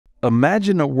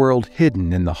Imagine a world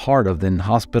hidden in the heart of the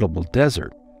inhospitable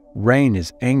desert. Rain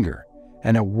is anger,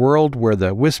 and a world where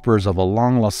the whispers of a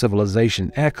long-lost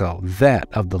civilization echo that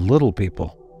of the little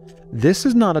people. This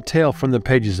is not a tale from the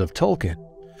pages of Tolkien,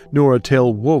 nor a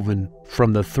tale woven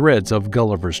from the threads of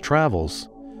Gulliver's travels.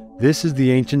 This is the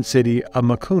ancient city of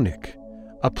Makhunik,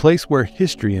 a place where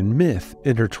history and myth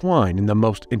intertwine in the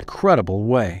most incredible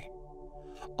way.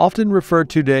 Often referred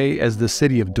to today as the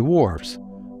City of Dwarves,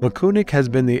 Makhunik has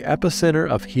been the epicenter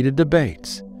of heated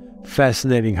debates,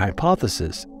 fascinating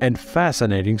hypotheses, and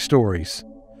fascinating stories.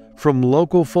 From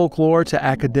local folklore to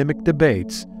academic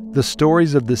debates, the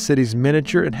stories of the city's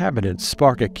miniature inhabitants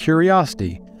spark a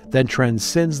curiosity that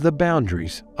transcends the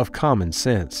boundaries of common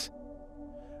sense.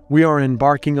 We are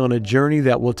embarking on a journey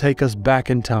that will take us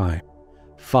back in time,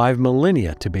 5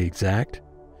 millennia to be exact.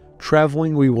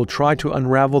 Traveling, we will try to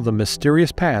unravel the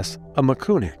mysterious past of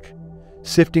Makhunik,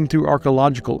 sifting through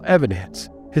archaeological evidence,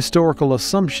 historical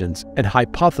assumptions, and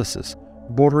hypotheses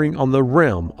bordering on the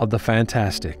realm of the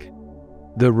fantastic.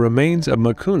 The remains of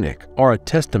Makhunik are a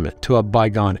testament to a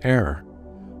bygone era.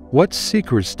 What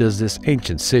secrets does this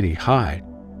ancient city hide?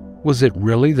 Was it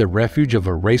really the refuge of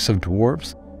a race of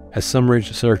dwarves, as some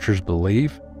researchers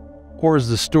believe? Or is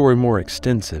the story more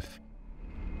extensive?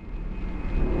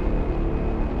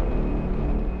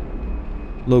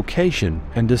 Location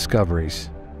and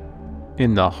discoveries.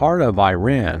 In the heart of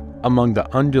Iran, among the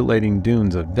undulating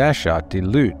dunes of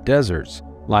Dasht-i-Lut deserts,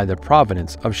 lie the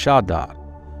province of Shahdad,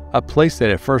 a place that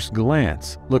at first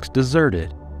glance looks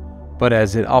deserted. But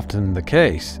as is often the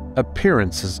case,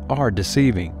 appearances are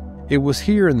deceiving. It was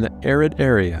here in the arid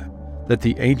area that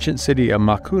the ancient city of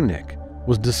Makhunik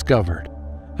was discovered,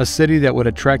 a city that would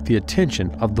attract the attention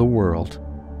of the world.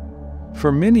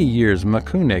 For many years,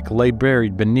 Makhunik lay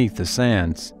buried beneath the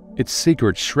sands, its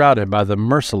secrets shrouded by the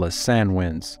merciless sand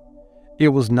winds. It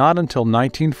was not until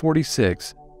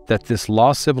 1946 that this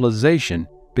lost civilization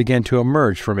began to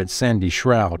emerge from its sandy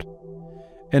shroud.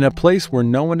 In a place where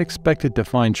no one expected to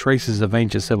find traces of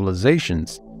ancient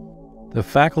civilizations, the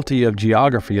Faculty of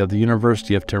Geography of the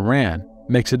University of Tehran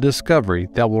makes a discovery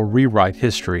that will rewrite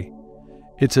history.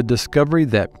 It's a discovery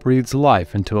that breathes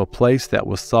life into a place that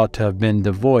was thought to have been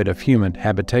devoid of human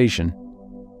habitation.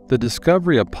 The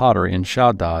discovery of pottery in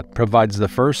Shahdad provides the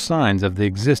first signs of the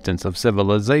existence of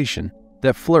civilization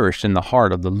that flourished in the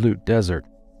heart of the Lut Desert,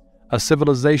 a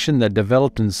civilization that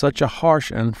developed in such a harsh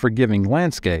and unforgiving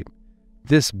landscape.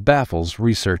 This baffles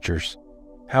researchers.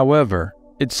 However,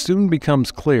 it soon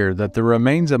becomes clear that the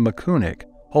remains of Makhunik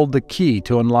hold the key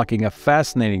to unlocking a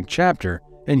fascinating chapter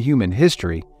in human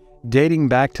history dating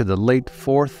back to the late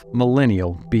 4th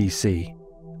millennial BC,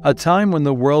 a time when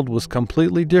the world was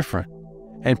completely different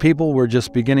and people were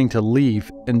just beginning to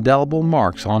leave indelible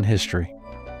marks on history.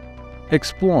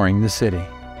 Exploring the city.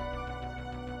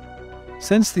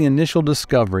 Since the initial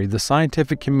discovery, the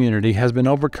scientific community has been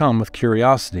overcome with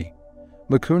curiosity.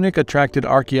 Makhunik attracted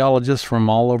archaeologists from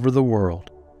all over the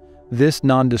world. This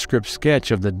nondescript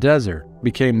sketch of the desert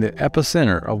became the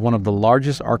epicenter of one of the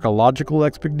largest archaeological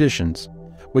expeditions,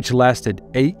 which lasted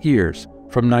 8 years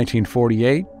from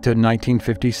 1948 to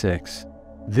 1956.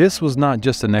 This was not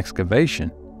just an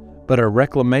excavation, but a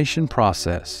reclamation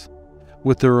process.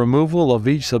 With the removal of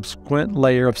each subsequent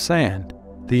layer of sand,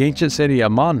 the ancient city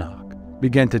of Makhunik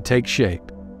began to take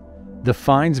shape. The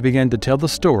finds began to tell the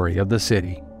story of the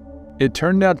city. It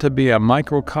turned out to be a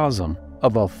microcosm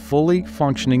of a fully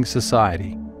functioning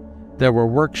society. There were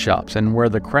workshops and where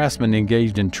the craftsmen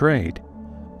engaged in trade.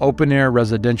 Open-air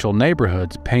residential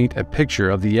neighborhoods paint a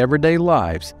picture of the everyday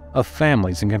lives of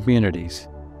families and communities.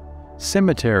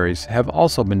 Cemeteries have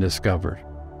also been discovered,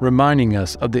 reminding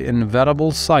us of the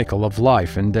inevitable cycle of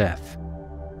life and death.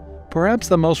 Perhaps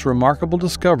the most remarkable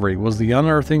discovery was the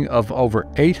unearthing of over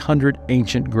 800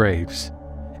 ancient graves.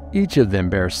 Each of them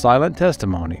bears silent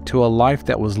testimony to a life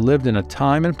that was lived in a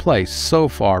time and place so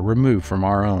far removed from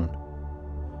our own.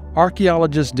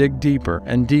 Archaeologists dig deeper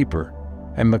and deeper,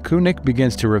 and Makhunik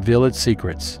begins to reveal its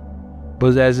secrets.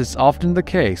 But as is often the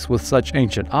case with such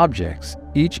ancient objects,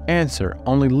 each answer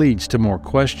only leads to more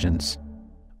questions.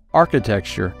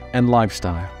 Architecture and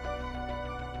lifestyle.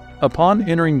 Upon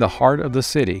entering the heart of the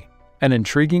city, an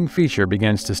intriguing feature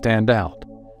begins to stand out: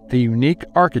 the unique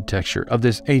architecture of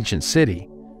this ancient city.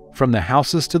 From the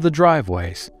houses to the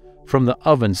driveways, from the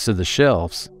ovens to the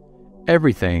shelves,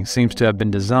 everything seems to have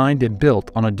been designed and built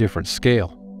on a different scale,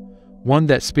 one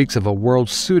that speaks of a world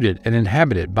suited and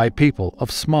inhabited by people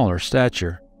of smaller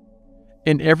stature.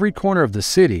 In every corner of the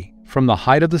city, from the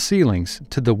height of the ceilings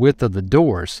to the width of the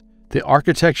doors, the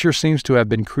architecture seems to have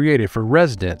been created for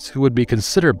residents who would be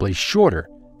considerably shorter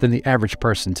than the average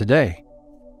person today.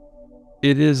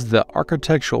 It is the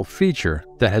architectural feature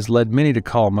that has led many to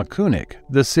call Makhunik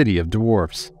the City of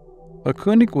Dwarves.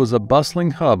 Makhunik was a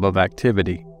bustling hub of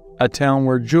activity, a town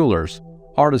where jewelers,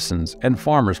 artisans, and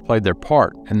farmers played their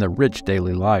part in the rich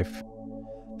daily life.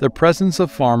 The presence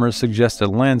of farmers suggests a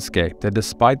landscape that,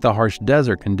 despite the harsh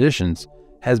desert conditions,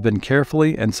 has been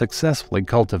carefully and successfully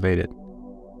cultivated.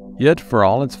 Yet, for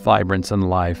all its vibrance and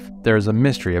life, there is a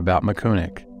mystery about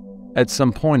Makhunik. At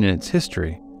some point in its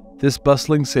history, this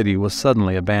bustling city was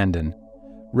suddenly abandoned.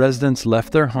 Residents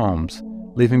left their homes,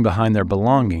 leaving behind their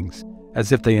belongings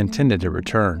as if they intended to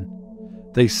return.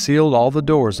 They sealed all the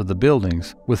doors of the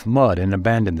buildings with mud and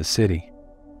abandoned the city.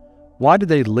 Why did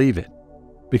they leave it?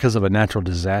 Because of a natural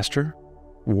disaster,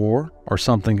 war, or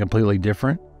something completely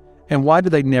different? And why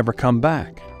did they never come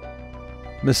back?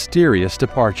 Mysterious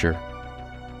departure.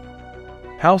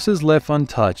 Houses left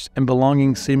untouched and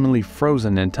belongings seemingly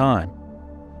frozen in time.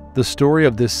 The story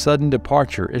of this sudden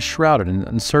departure is shrouded in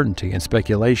uncertainty and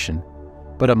speculation,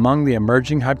 but among the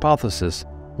emerging hypotheses,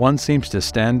 one seems to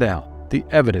stand out: the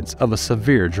evidence of a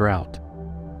severe drought.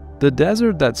 The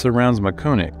desert that surrounds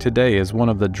Makhunik today is one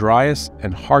of the driest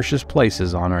and harshest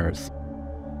places on Earth.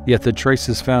 Yet the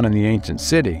traces found in the ancient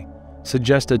city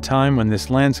suggest a time when this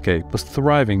landscape was a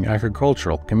thriving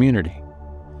agricultural community,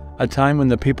 a time when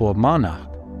the people of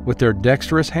Makhunik, with their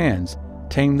dexterous hands,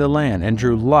 tamed the land and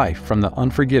drew life from the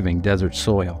unforgiving desert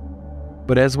soil.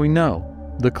 But as we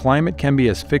know, the climate can be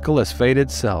as fickle as fate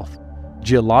itself.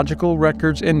 Geological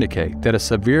records indicate that a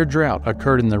severe drought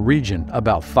occurred in the region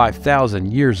about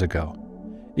 5,000 years ago.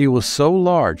 It was so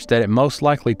large that it most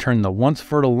likely turned the once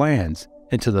fertile lands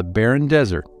into the barren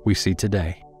desert we see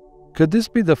today. Could this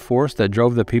be the force that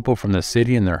drove the people from the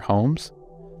city and their homes?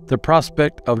 The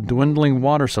prospect of dwindling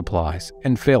water supplies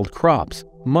and failed crops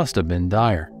must have been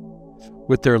dire.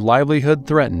 With their livelihood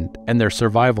threatened and their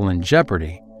survival in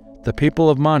jeopardy, the people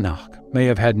of Makhunik may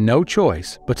have had no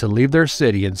choice but to leave their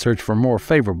city and search for more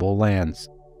favorable lands.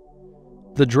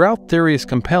 The drought theory is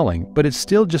compelling, but it's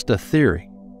still just a theory.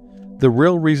 The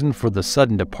real reason for the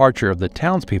sudden departure of the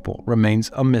townspeople remains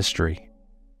a mystery.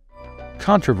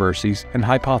 Controversies and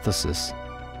hypotheses.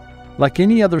 Like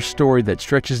any other story that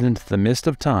stretches into the mist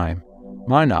of time,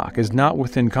 Makhunik is not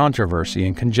within controversy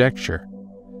and conjecture.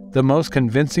 The most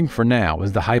convincing for now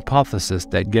is the hypothesis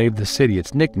that gave the city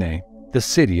its nickname, the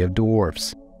City of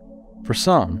Dwarves. For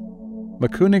some,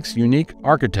 Makhunik's unique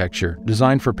architecture,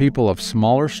 designed for people of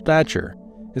smaller stature,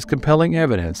 is compelling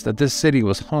evidence that this city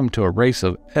was home to a race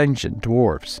of ancient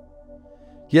dwarves.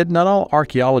 Yet not all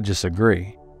archaeologists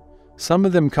agree. Some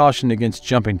of them caution against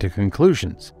jumping to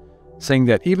conclusions, saying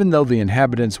that even though the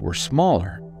inhabitants were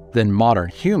smaller than modern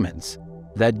humans,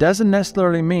 that doesn't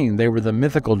necessarily mean they were the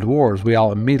mythical dwarves we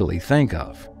all immediately think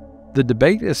of. The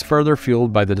debate is further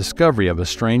fueled by the discovery of a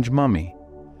strange mummy.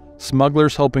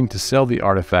 Smugglers hoping to sell the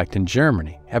artifact in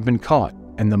Germany have been caught,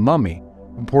 and the mummy,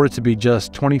 reported to be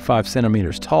just 25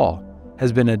 centimeters tall,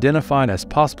 has been identified as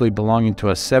possibly belonging to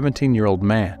a 17-year-old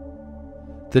man.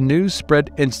 The news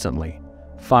spread instantly,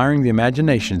 firing the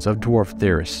imaginations of dwarf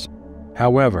theorists.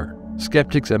 However,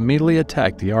 skeptics immediately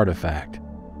attacked the artifact.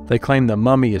 They claim the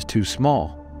mummy is too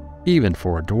small, even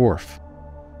for a dwarf.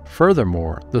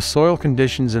 Furthermore, the soil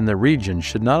conditions in the region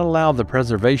should not allow the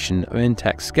preservation of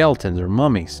intact skeletons or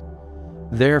mummies.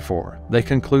 Therefore, they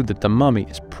conclude that the mummy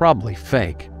is probably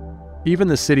fake. Even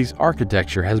the city's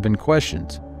architecture has been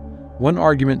questioned. One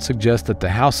argument suggests that the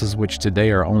houses, which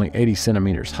today are only 80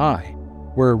 centimeters high,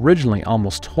 were originally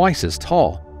almost twice as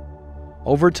tall.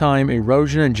 Over time,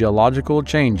 erosion and geological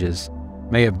changes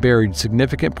may have buried a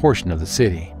significant portion of the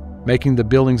city, making the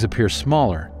buildings appear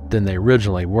smaller than they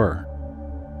originally were.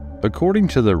 According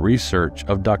to the research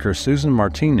of Dr. Susan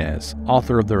Martinez,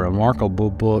 author of the remarkable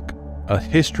book, A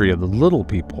History of the Little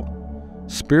People,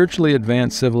 spiritually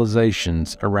advanced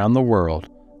civilizations around the world,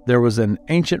 there was an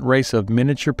ancient race of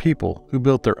miniature people who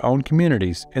built their own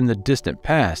communities in the distant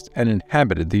past and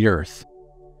inhabited the earth.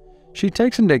 She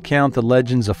takes into account the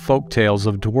legends of folk tales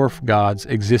of dwarf gods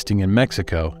existing in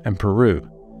Mexico and Peru,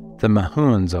 the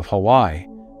Mahuns of Hawaii,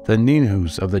 the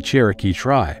Ninhus of the Cherokee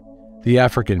tribe, the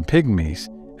African Pygmies,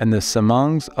 and the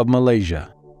Semangs of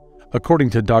Malaysia.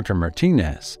 According to Dr.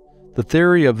 Martinez, the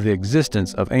theory of the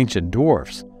existence of ancient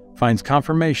dwarfs finds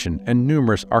confirmation in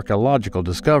numerous archaeological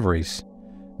discoveries: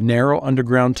 narrow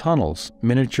underground tunnels,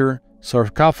 miniature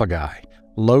sarcophagi,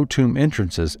 low tomb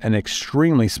entrances, and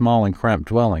extremely small and cramped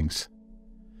dwellings.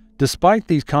 Despite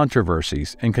these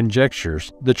controversies and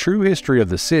conjectures, the true history of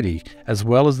the city, as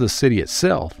well as the city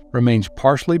itself, remains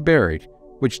partially buried,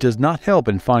 which does not help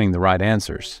in finding the right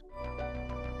answers.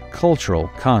 Cultural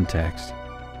context.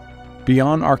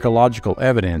 Beyond archaeological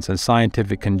evidence and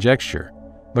scientific conjecture,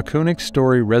 Makhunik's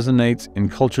story resonates in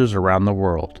cultures around the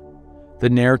world. The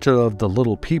narrative of the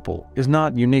little people is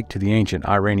not unique to the ancient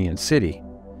Iranian city.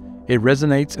 It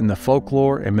resonates in the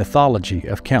folklore and mythology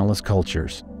of countless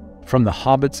cultures. From The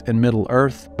Hobbits and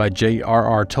Middle-earth by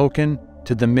J.R.R. Tolkien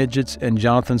to the Midgets and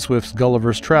Jonathan Swift's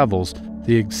Gulliver's Travels,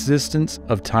 the existence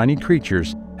of tiny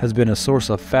creatures has been a source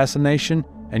of fascination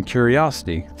and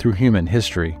curiosity through human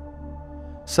history.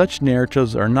 Such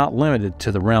narratives are not limited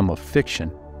to the realm of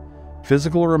fiction.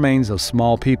 Physical remains of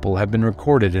small people have been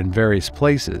recorded in various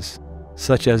places,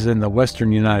 such as in the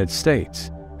western United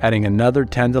States, adding another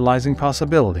tantalizing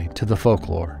possibility to the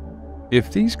folklore.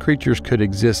 If these creatures could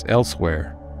exist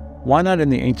elsewhere, why not in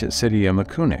the ancient city of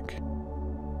Makhunik?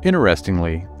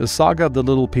 Interestingly, the saga of the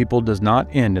little people does not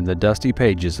end in the dusty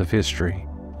pages of history.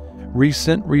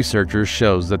 Recent researchers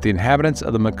shows that the inhabitants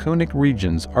of the Makhunik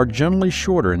regions are generally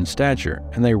shorter in stature,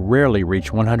 and they rarely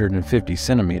reach 150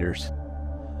 centimeters.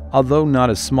 Although not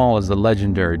as small as the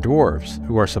legendary dwarves,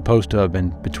 who are supposed to have been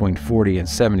between 40 and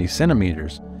 70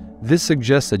 centimeters, this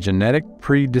suggests a genetic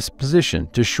predisposition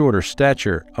to shorter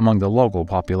stature among the local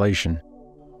population.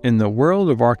 In the world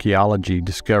of archaeology,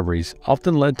 discoveries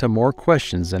often led to more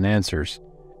questions than answers,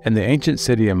 and the ancient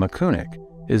city of Makhunik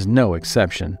is no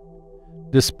exception.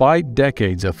 Despite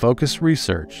decades of focused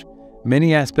research,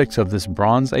 many aspects of this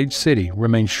Bronze Age city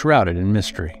remain shrouded in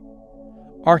mystery.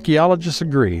 Archaeologists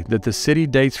agree that the city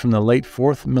dates from the late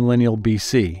 4th millennial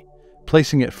BC,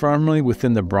 placing it firmly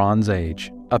within the Bronze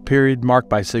Age, a period marked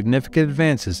by significant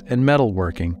advances in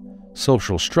metalworking,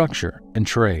 social structure, and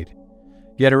trade.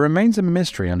 Yet it remains a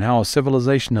mystery on how a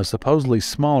civilization of supposedly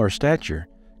smaller stature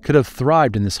could have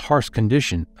thrived in this harsh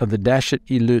condition of the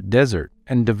Dasht-i-Lut desert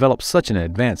and developed such an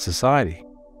advanced society.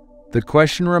 The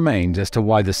question remains as to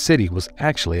why the city was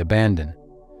actually abandoned.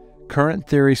 Current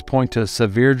theories point to a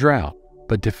severe drought,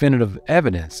 but definitive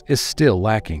evidence is still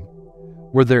lacking.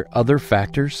 Were there other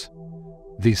factors?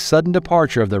 The sudden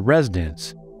departure of the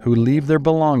residents, who leave their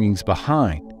belongings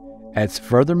behind, adds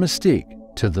further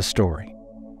mystique to the story.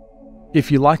 If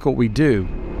you like what we do,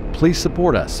 please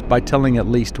support us by telling at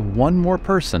least one more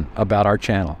person about our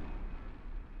channel.